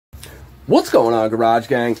What's going on, Garage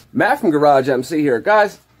Gang? Matt from GarageMC here.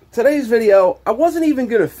 Guys, today's video, I wasn't even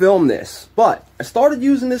going to film this, but I started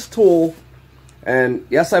using this tool, and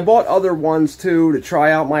yes, I bought other ones too to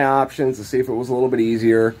try out my options to see if it was a little bit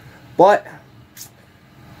easier, but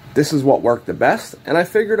this is what worked the best, and I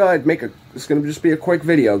figured I'd make it's going to just be a quick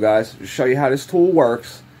video, guys, to show you how this tool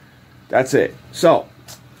works. That's it. So,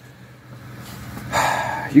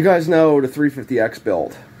 you guys know the 350X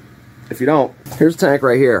build. If you don't, here's the tank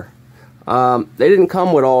right here. They didn't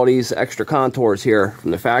come with all these extra contours here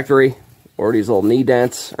from the factory, or these little knee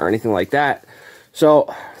dents or anything like that.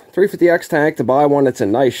 So 350X tank, to buy one that's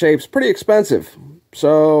in nice shape is pretty expensive.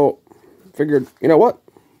 So figured, you know what,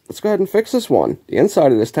 let's go ahead and fix this one. The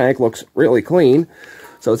inside of this tank looks really clean,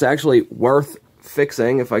 so it's actually worth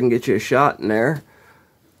fixing. If I can get you a shot in there.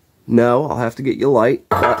 No, I'll have to get you light,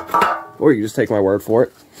 or you can just take my word for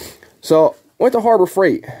it. So went to Harbor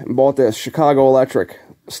Freight and bought this Chicago Electric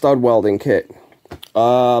stud welding kit.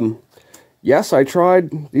 Yes, I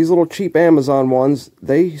tried these little cheap Amazon ones.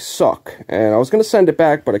 They suck, and I was going to send it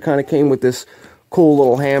back, but it kind of came with this cool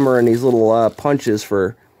little hammer and these little punches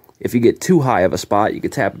for if you get too high of a spot, you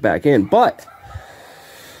can tap it back in. But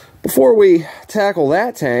before we tackle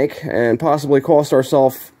that tank and possibly cost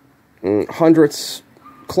ourselves hundreds,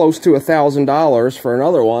 close to $1,000 for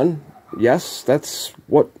another one, yes, that's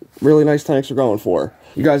what really nice tanks are going for.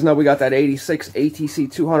 You guys know we got that 86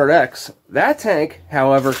 ATC200X. That tank,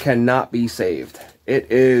 however, cannot be saved.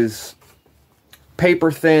 It is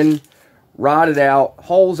paper thin, rotted out,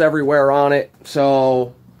 holes everywhere on it.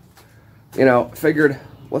 So, you know, figured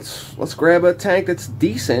let's grab a tank that's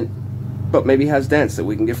decent, but maybe has dents that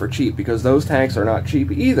we can get for cheap, because those tanks are not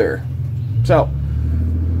cheap either. So,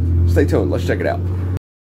 stay tuned. Let's check it out.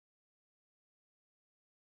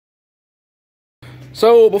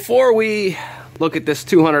 So before we look at this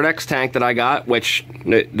 200X tank that I got, which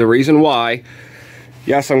the reason why,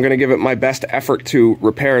 yes, I'm going to give it my best effort to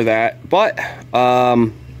repair that, but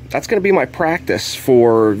that's going to be my practice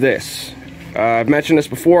for this. I've mentioned this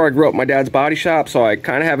before. I grew up in my dad's body shop, so I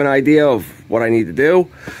kind of have an idea of what I need to do.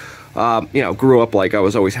 You know, grew up like I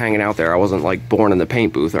was always hanging out there. I wasn't like born in the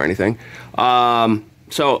paint booth or anything.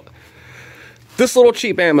 So this little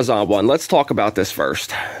cheap Amazon one, let's talk about this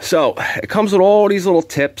first. So it comes with all these little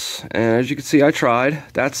tips, and as you can see, I tried.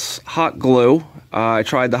 That's hot glue. I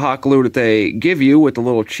tried the hot glue that they give you with the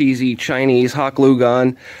little cheesy Chinese hot glue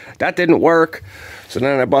gun. That didn't work. So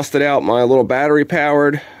then I busted out my little battery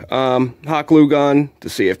powered hot glue gun to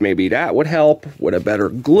see if maybe that would help with a better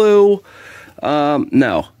glue.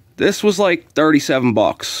 No, this was like 37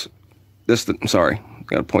 bucks. Sorry,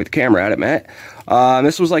 gotta point the camera at it, Matt.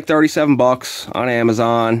 This was like 37 bucks on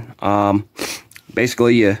Amazon.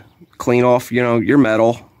 Basically, you clean off, you know, your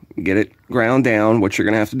metal, get it ground down, which you're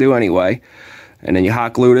gonna have to do anyway, and then you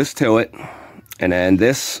hot glue this to it, and then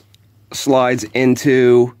this slides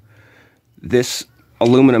into this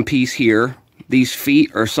aluminum piece here. These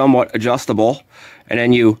feet are somewhat adjustable, and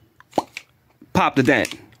then you pop the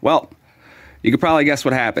dent. Well, you could probably guess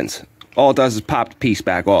what happens. All it does is pop the piece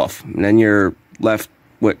back off, and then you're left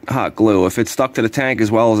with hot glue. If it's stuck to the tank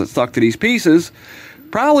as well as it's stuck to these pieces,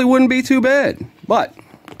 probably wouldn't be too bad. But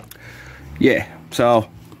yeah, so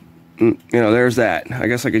you know, there's that. I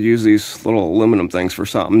guess I could use these little aluminum things for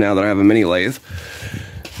something now that I have a mini lathe.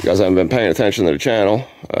 You guys haven't been paying attention to the channel.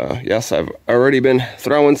 Yes, I've already been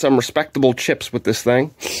throwing some respectable chips with this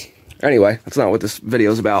thing. Anyway, that's not what this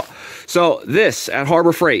video is about. So this at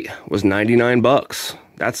Harbor Freight was 99 bucks.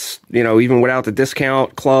 That's, you know, even without the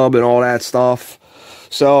discount club and all that stuff.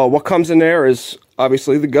 So what comes in there is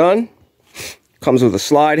obviously the gun, comes with a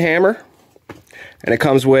slide hammer, and it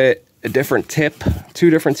comes with a different tip, two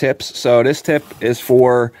different tips. So this tip is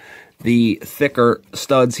for the thicker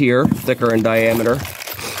studs here, thicker in diameter.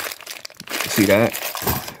 See that?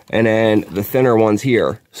 And then the thinner ones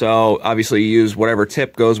here. So obviously you use whatever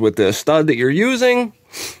tip goes with the stud that you're using.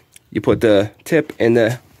 You put the tip in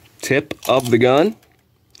the tip of the gun.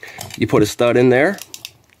 You put a stud in there.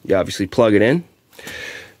 You obviously plug it in.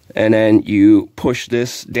 And then you push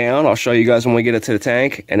this down. I'll show you guys when we get it to the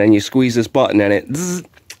tank. And then you squeeze this button and it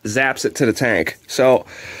zaps it to the tank. So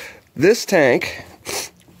this tank,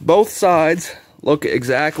 both sides look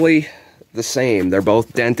exactly the same. They're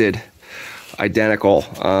both dented, identical.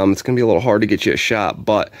 It's gonna be a little hard to get you a shot,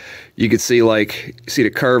 but you could see, like, see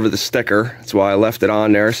the curve of the sticker. That's why I left it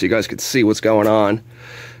on there, so you guys could see what's going on.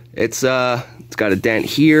 It's got a dent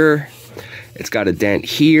here. It's got a dent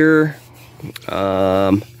here.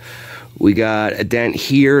 We got a dent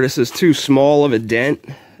here. This is too small of a dent,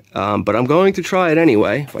 but I'm going to try it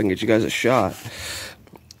anyway, if I can get you guys a shot.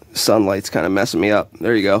 Sunlight's kind of messing me up.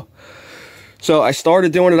 There you go. So I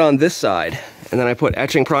started doing it on this side, and then I put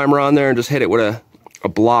etching primer on there and just hit it with a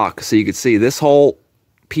block so you could see this whole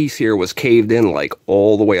piece here was caved in like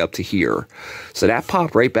all the way up to here. So that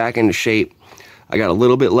popped right back into shape. I got a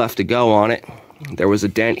little bit left to go on it. There was a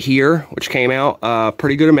dent here, which came out a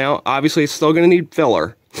pretty good amount. Obviously, it's still going to need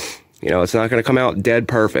filler. You know, it's not going to come out dead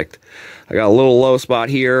perfect. I got a little low spot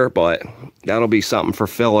here, but that'll be something for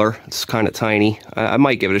filler. It's kind of tiny. I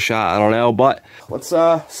might give it a shot. I don't know, but let's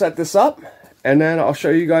set this up, and then I'll show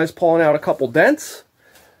you guys pulling out a couple dents,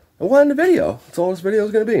 and we'll end the video. That's all this video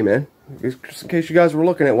is going to be, man. Just in case you guys were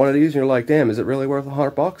looking at one of these and you're like, damn, is it really worth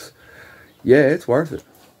 $100? Yeah, it's worth it.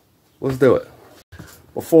 Let's do it.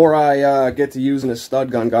 Before I get to using this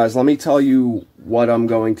stud gun, guys, let me tell you what I'm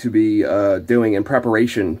going to be doing in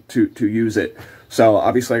preparation to use it. So,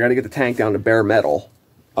 obviously, I got to get the tank down to bare metal,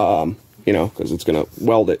 you know, because it's going to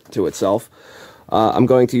weld it to itself. I'm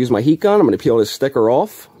going to use my heat gun. I'm going to peel this sticker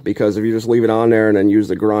off, because if you just leave it on there and then use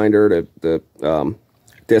the grinder, the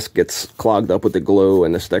disc gets clogged up with the glue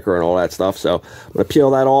and the sticker and all that stuff. So, I'm going to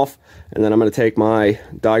peel that off, and then I'm going to take my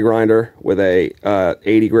die grinder with a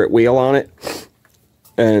 80 grit wheel on it.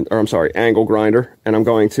 Or I'm sorry, angle grinder, and I'm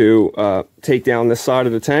going to take down this side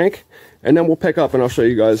of the tank, and then we'll pick up and I'll show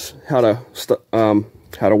you guys how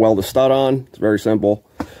to weld a stud on. It's very simple,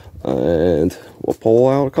 and we'll pull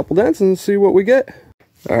out a couple dents and see what we get.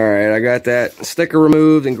 All right, I got that sticker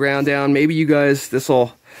removed and ground down. Maybe you guys, this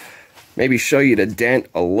will maybe show you the dent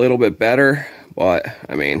a little bit better, but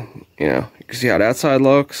I mean, you know, you can see how that side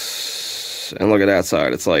looks, and look at that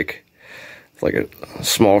side. It's like a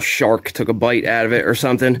small shark took a bite out of it or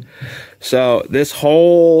something. So this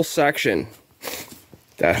whole section,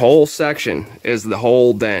 that whole section is the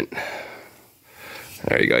whole dent.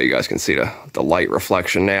 There you go. You guys can see the light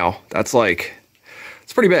reflection now. That's like,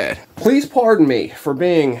 it's pretty bad. Please pardon me for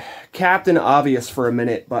being Captain Obvious for a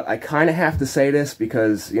minute, but I kind of have to say this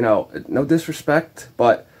because, you know, no disrespect,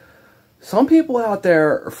 but some people out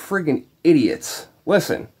there are friggin' idiots.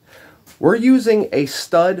 Listen, we're using a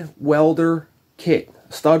stud welder kit,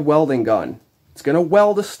 stud welding gun. It's going to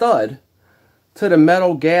weld a stud to the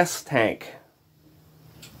metal gas tank.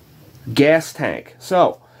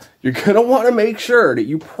 So, you're going to want to make sure that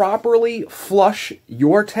you properly flush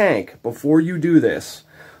your tank before you do this.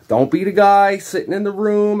 Don't be the guy sitting in the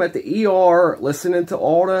room at the ER listening to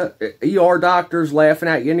all the ER doctors laughing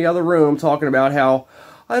at you in the other room talking about how,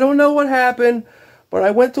 I don't know what happened, but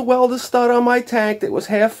I went to weld a stud on my tank that was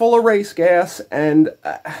half full of race gas, and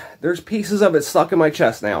there's pieces of it stuck in my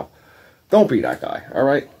chest now. Don't be that guy, all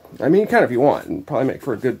right? I mean, kind of if you want, and probably make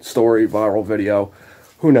for a good story, viral video,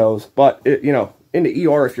 who knows? But, you know, in the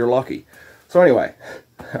ER if you're lucky. So anyway,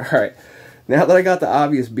 all right. Now that I got the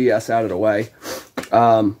obvious BS out of the way,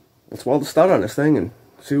 let's weld a stud on this thing and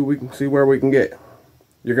see where we can get.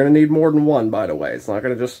 You're going to need more than one, by the way. It's not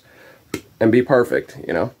going to just and be perfect,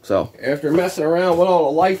 you know. So after messing around with all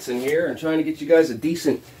the lights in here and trying to get you guys a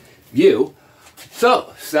decent view,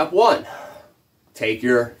 so step one, take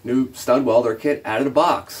your new stud welder kit out of the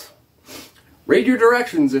box. Read your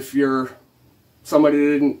directions if you're somebody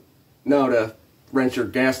that didn't know to wrench your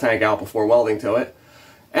gas tank out before welding to it,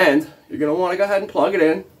 and you're going to want to go ahead and plug it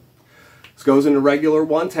in. This goes into regular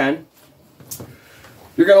 110.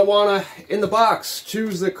 You're going to want to, in the box,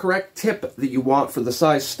 choose the correct tip that you want for the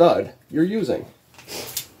size stud you're using.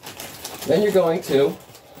 Then you're going to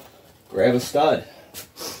grab a stud.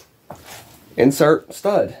 Insert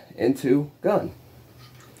stud into gun.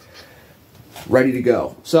 Ready to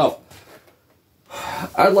go. So,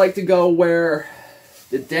 I'd like to go where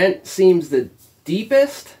the dent seems the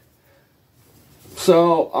deepest.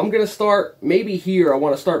 So, I'm going to start maybe here. I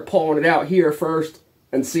want to start pulling it out here first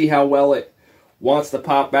and see how well it wants to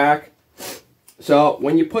pop back. So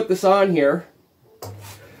when you put this on here,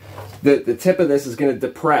 the tip of this is going to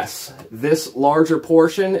depress. This larger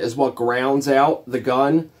portion is what grounds out the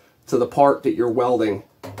gun to the part that you're welding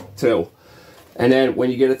to. And then when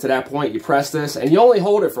you get it to that point, you press this, and you only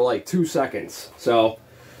hold it for like 2 seconds. So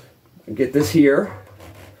get this here,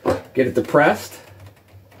 get it depressed.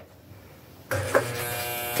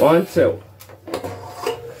 1, 2.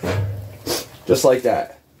 Just like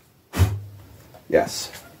that.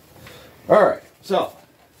 Yes. Alright, so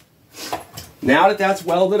now that that's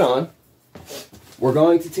welded on, we're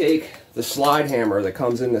going to take the slide hammer that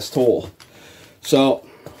comes in this tool. So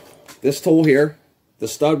this tool here, the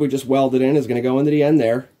stud we just welded in, is going to go into the end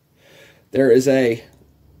there. There is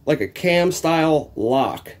like a cam style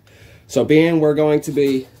lock. So being we're going to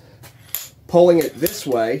be pulling it this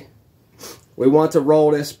way, we want to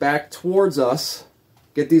roll this back towards us,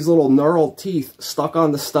 get these little knurled teeth stuck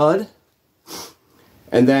on the stud,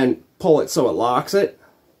 and then pull it so it locks it.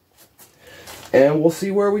 and we'll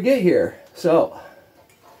see where we get here. So,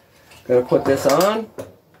 gonna put this on,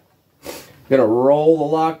 gonna roll the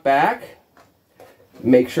lock back,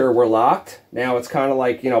 make sure we're locked. Now it's kind of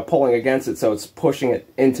like, you know, pulling against it, so it's pushing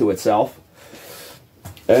it into itself.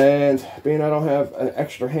 And being I don't have an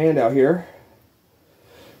extra hand out here,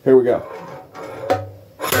 here we go.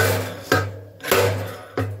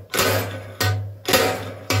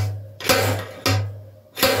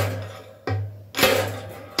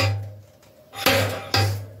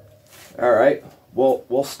 All right,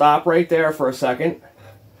 we'll stop right there for a second.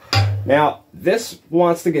 Now, this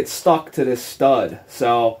wants to get stuck to this stud,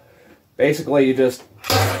 so basically you just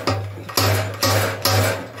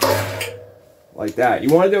like that. You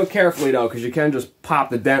want to do it carefully though, because you can just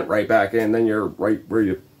pop the dent right back in, then you're right where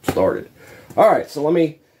you started. All right, so let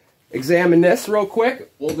me examine this real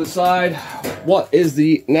quick. We'll decide what is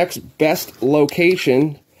the next best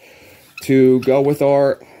location to go with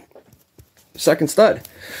our second stud.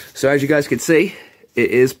 So as you guys can see,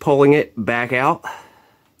 it is pulling it back out.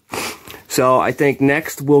 So I think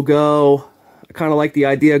next we'll go, I kind of like the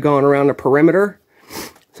idea of going around the perimeter.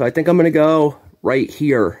 So I think I'm going to go right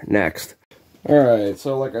here next. All right,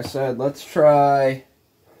 so like I said, let's try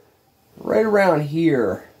right around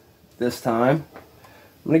here this time.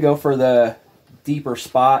 I'm going to go for the deeper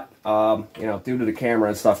spot. You know, due to the camera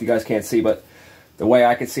and stuff, you guys can't see, but the way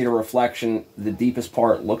I can see the reflection, the deepest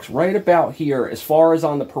part looks right about here as far as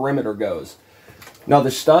on the perimeter goes. Now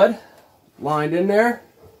the stud lined in there.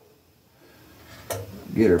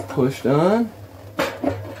 Get her pushed on.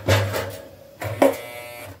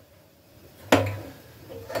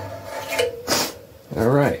 All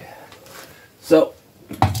right. So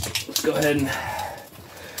let's go ahead and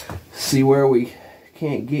see where we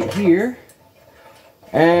can't get here.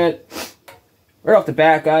 And right off the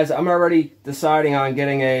bat, guys, I'm already deciding on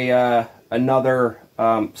getting a another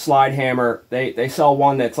slide hammer. They sell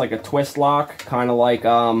one that's like a twist lock, kind of like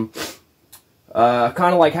how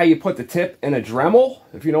you put the tip in a Dremel,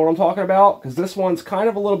 if you know what I'm talking about. Because this one's kind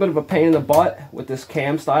of a little bit of a pain in the butt with this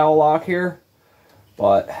cam style lock here,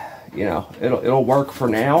 but you know, it'll work for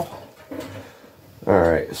now. All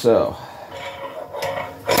right, so.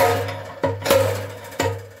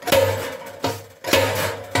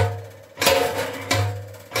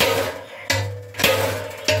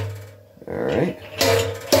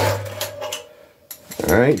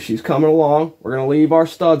 Alright, she's coming along. We're going to leave our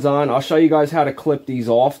studs on. I'll show you guys how to clip these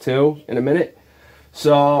off too in a minute.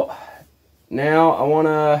 So now I want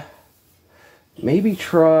to maybe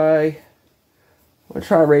try,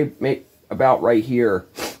 about right here.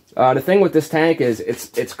 The thing with this tank is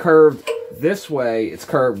it's curved this way, it's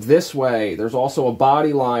curved this way. There's also a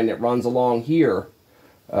body line that runs along here.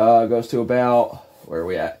 Goes to about, where are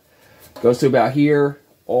we at? Goes to about here,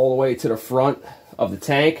 all the way to the front of the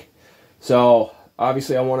tank. So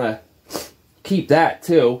obviously I want to keep that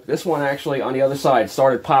too. This one actually on the other side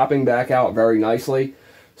started popping back out very nicely.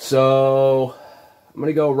 So I'm going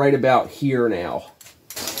to go right about here now.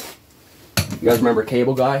 You guys remember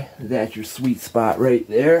Cable Guy? That's your sweet spot right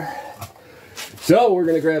there. So we're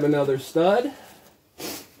going to grab another stud.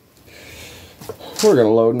 We're going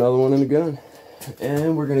to load another one in the gun.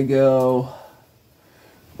 And we're going to go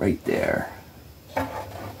right there.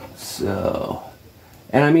 So,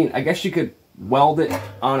 and I mean, I guess you could weld it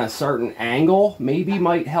on a certain angle, maybe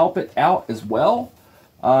might help it out as well.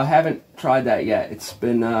 Haven't tried that yet. It's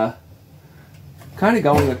been kind of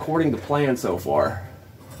going according to plan so far,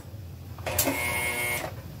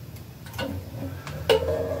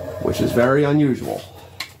 which is very unusual.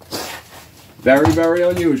 Very, very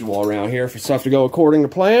unusual around here for stuff to go according to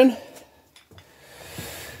plan.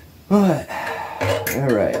 But, all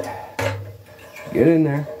right, get in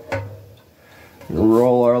there.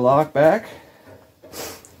 Roll our lock back.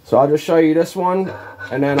 So I'll just show you this one,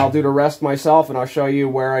 and then I'll do the rest myself, and I'll show you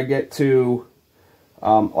where I get to,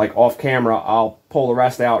 like off camera. I'll pull the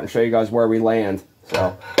rest out and show you guys where we land.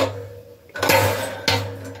 So.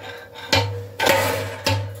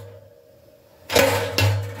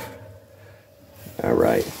 All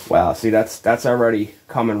right. Wow. See, that's already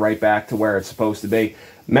coming right back to where it's supposed to be.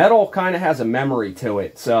 Metal kind of has a memory to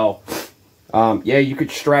it, so yeah, you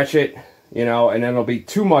could stretch it, you know, and then it'll be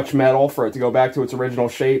too much metal for it to go back to its original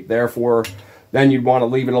shape. Therefore, then you'd want to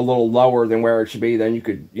leave it a little lower than where it should be. Then you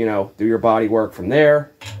could, you know, do your body work from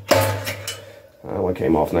there. That one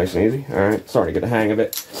came off nice and easy. All right, starting to get the hang of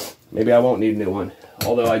it. Maybe I won't need a new one,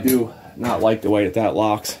 although I do not like the way that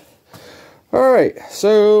locks. All right,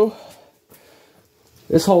 so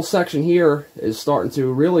this whole section here is starting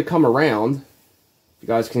to really come around. You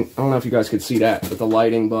guys can, I don't know if you guys can see that with the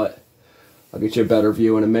lighting, but I'll get you a better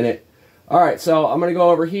view in a minute. All right, so I'm gonna go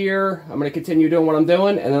over here. I'm gonna continue doing what I'm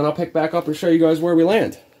doing, and then I'll pick back up and show you guys where we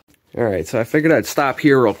land. All right, so I figured I'd stop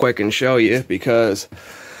here real quick and show you, because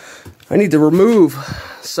I need to remove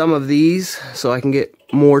some of these so I can get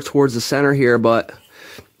more towards the center here, but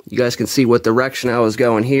you guys can see what direction I was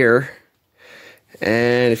going here.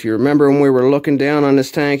 And if you remember when we were looking down on this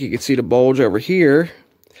tank, you can see the bulge over here.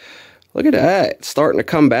 Look at that, it's starting to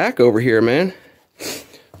come back over here, man.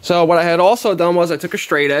 So what I had also done was I took a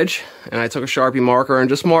straight edge and I took a Sharpie marker and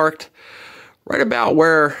just marked right about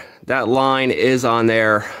where that line is on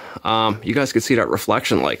there. You guys can see that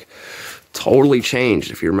reflection like totally changed.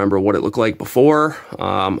 If you remember what it looked like before,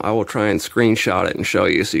 I will try and screenshot it and show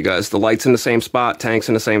you. So you guys, the light's in the same spot, tank's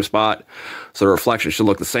in the same spot, so the reflection should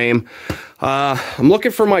look the same. I'm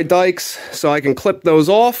looking for my dikes so I can clip those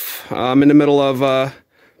off. I'm in the middle of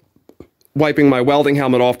wiping my welding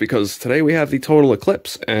helmet off because today we have the total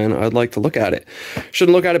eclipse and I'd like to look at it.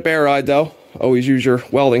 Shouldn't look at it bare-eyed though. Always use your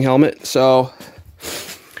welding helmet. So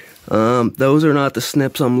those are not the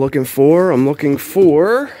snips I'm looking for. I'm looking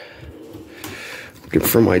for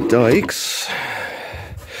my dikes.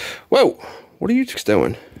 Whoa, what are you just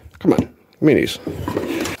doing? Come on, give me these.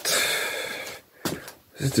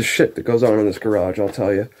 This is the shit that goes on in this garage, I'll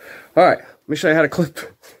tell you. All right, let me show you how to clip.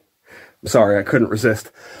 I'm sorry, I couldn't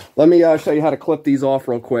resist. Let me show you how to clip these off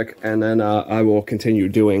real quick, and then I will continue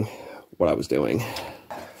doing what I was doing.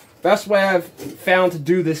 Best way I've found to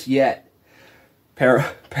do this yet. Pair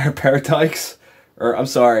of dikes, or I'm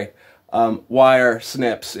sorry, wire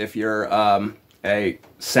snips if you're a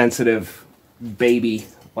sensitive baby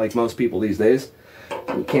like most people these days.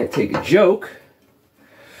 You can't take a joke.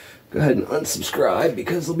 Go ahead and unsubscribe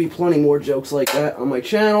because there'll be plenty more jokes like that on my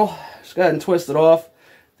channel. Just go ahead and twist it off.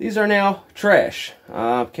 These are now trash.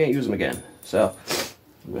 Can't use them again. So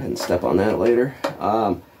go ahead and step on that later.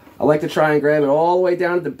 I like to try and grab it all the way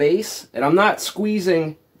down to the base, and I'm not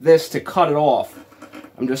squeezing this to cut it off.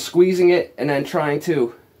 I'm just squeezing it and then trying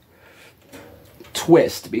to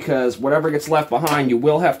twist, because whatever gets left behind you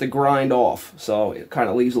will have to grind off. So it kind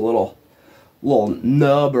of leaves a little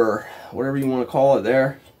nub or whatever you want to call it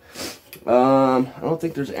there. I don't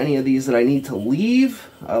think there's any of these that I need to leave.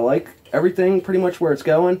 I like everything pretty much where it's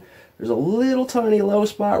going. There's a little tiny low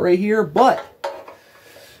spot right here, but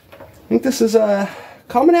I think this is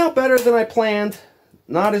coming out better than I planned.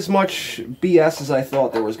 Not as much BS as I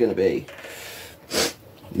thought there was going to be.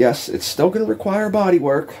 Yes, it's still going to require body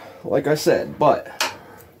work, like I said, but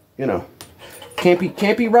you know, can't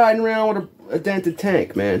be riding around with a dented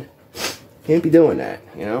tank, man. Can't be doing that,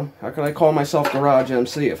 you know. How can I call myself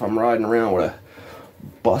GarageMC if I'm riding around with a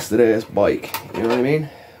busted ass bike? You know what I mean?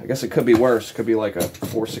 I guess it could be worse. It could be like a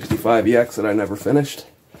 465EX that I never finished.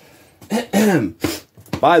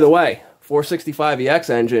 By the way, 465EX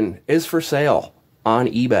engine is for sale on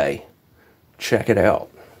eBay. Check it out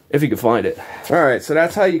if you can find it. All right, so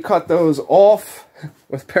that's how you cut those off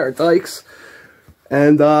with a pair of dikes.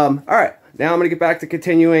 And all right, now I'm gonna get back to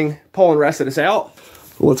continuing pulling the rest of this out.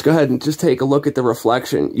 Let's go ahead and just take a look at the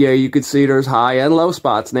reflection. Yeah, you can see there's high and low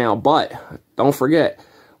spots now, but don't forget,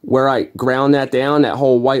 where I ground that down, that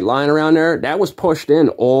whole white line around there, that was pushed in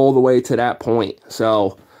all the way to that point.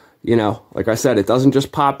 So, you know, like I said, it doesn't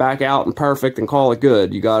just pop back out and perfect and call it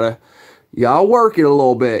good. You gotta work it a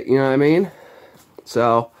little bit, you know what I mean?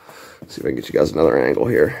 So, let's see if I can get you guys another angle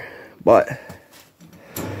here. But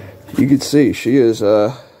you can see she is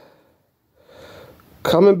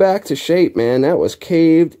coming back to shape, man. That was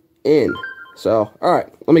caved in. So, all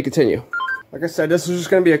right, let me continue. Like I said, this is just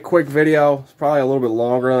going to be a quick video. It's probably a little bit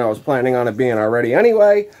longer than I was planning on it being already.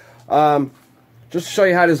 Anyway, just to show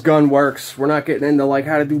you how this gun works. We're not getting into like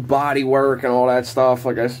how to do body work and all that stuff.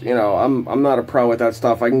 Like you know, I'm not a pro at that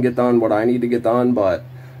stuff. I can get done what I need to get done, but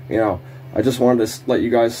you know, I just wanted to let you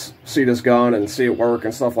guys see this gun and see it work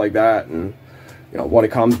and stuff like that, and you know what it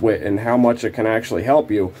comes with and how much it can actually help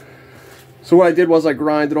you. So what I did was I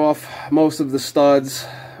grinded off most of the studs.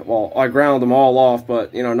 Well, I ground them all off,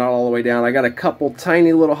 but you know, not all the way down. I got a couple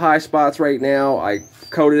tiny little high spots right now. I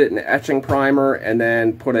coated it in etching primer and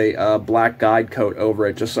then put a black guide coat over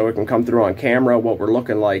it just so it can come through on camera what we're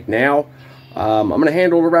looking like now. I'm going to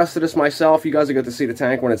handle the rest of this myself. You guys will get to see the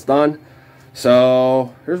tank when it's done.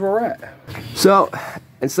 So here's where we're at. So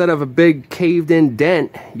instead of a big caved in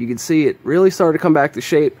dent, you can see it really started to come back to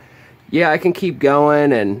shape. Yeah, I can keep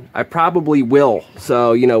going, and I probably will.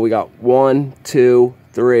 So, you know, we got 1, 2,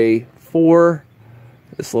 3, 4,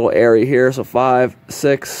 this little area here, so 5,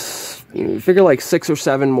 6, figure like 6 or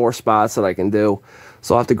 7 more spots that I can do.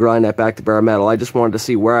 So I'll have to grind that back to bare metal. I just wanted to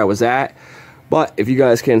see where I was at. But if you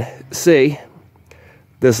guys can see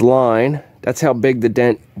this line, that's how big the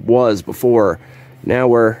dent was before. Now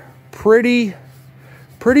we're pretty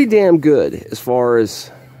damn good as far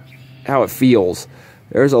as how it feels.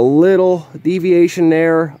 There's a little deviation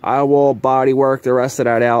there. I will body work the rest of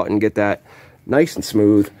that out and get that nice and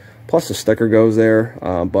smooth. Plus the sticker goes there,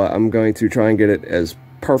 but I'm going to try and get it as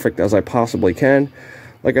perfect as I possibly can.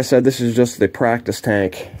 Like I said, this is just the practice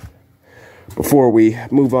tank before we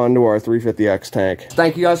move on to our 350X tank.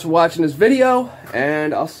 Thank you guys for watching this video,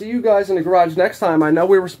 and I'll see you guys in the garage next time. I know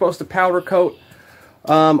we were supposed to powder coat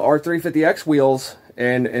our 350X wheels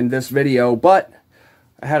in this video, but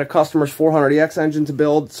I had a customer's 400EX engine to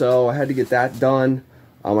build, so I had to get that done.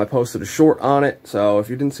 I posted a short on it, so if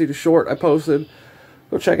you didn't see the short I posted,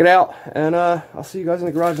 go check it out, and I'll see you guys in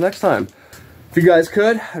the garage next time. If you guys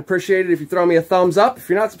could, I'd appreciate it if you throw me a thumbs up. If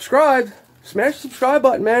you're not subscribed, smash the subscribe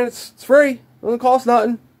button, man. It's free. It doesn't cost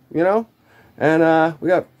nothing, you know? And we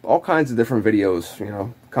got all kinds of different videos, you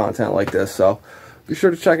know, content like this, so be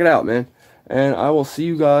sure to check it out, man. And I will see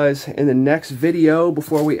you guys in the next video.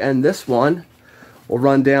 Before we end this one, we'll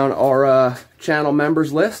run down our channel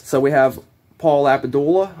members list. So we have Paul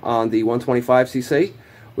Appadula on the 125cc.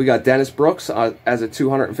 We got Dennis Brooks as a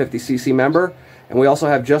 250cc member. And we also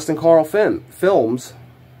have Justin Carl Films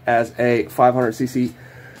as a 500cc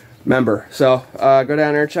member. So go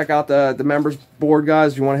down there and check out the members board,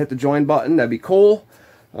 guys. If you want to hit the join button, that'd be cool.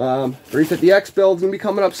 350X build's gonna be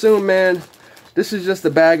coming up soon, man. This is just a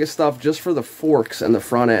bag of stuff just for the forks and the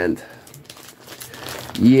front end.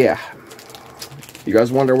 Yeah. You guys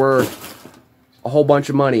wonder where a whole bunch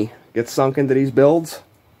of money gets sunk into these builds?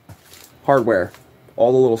 Hardware.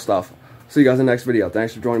 All the little stuff. See you guys in the next video.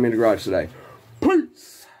 Thanks for joining me in the garage today.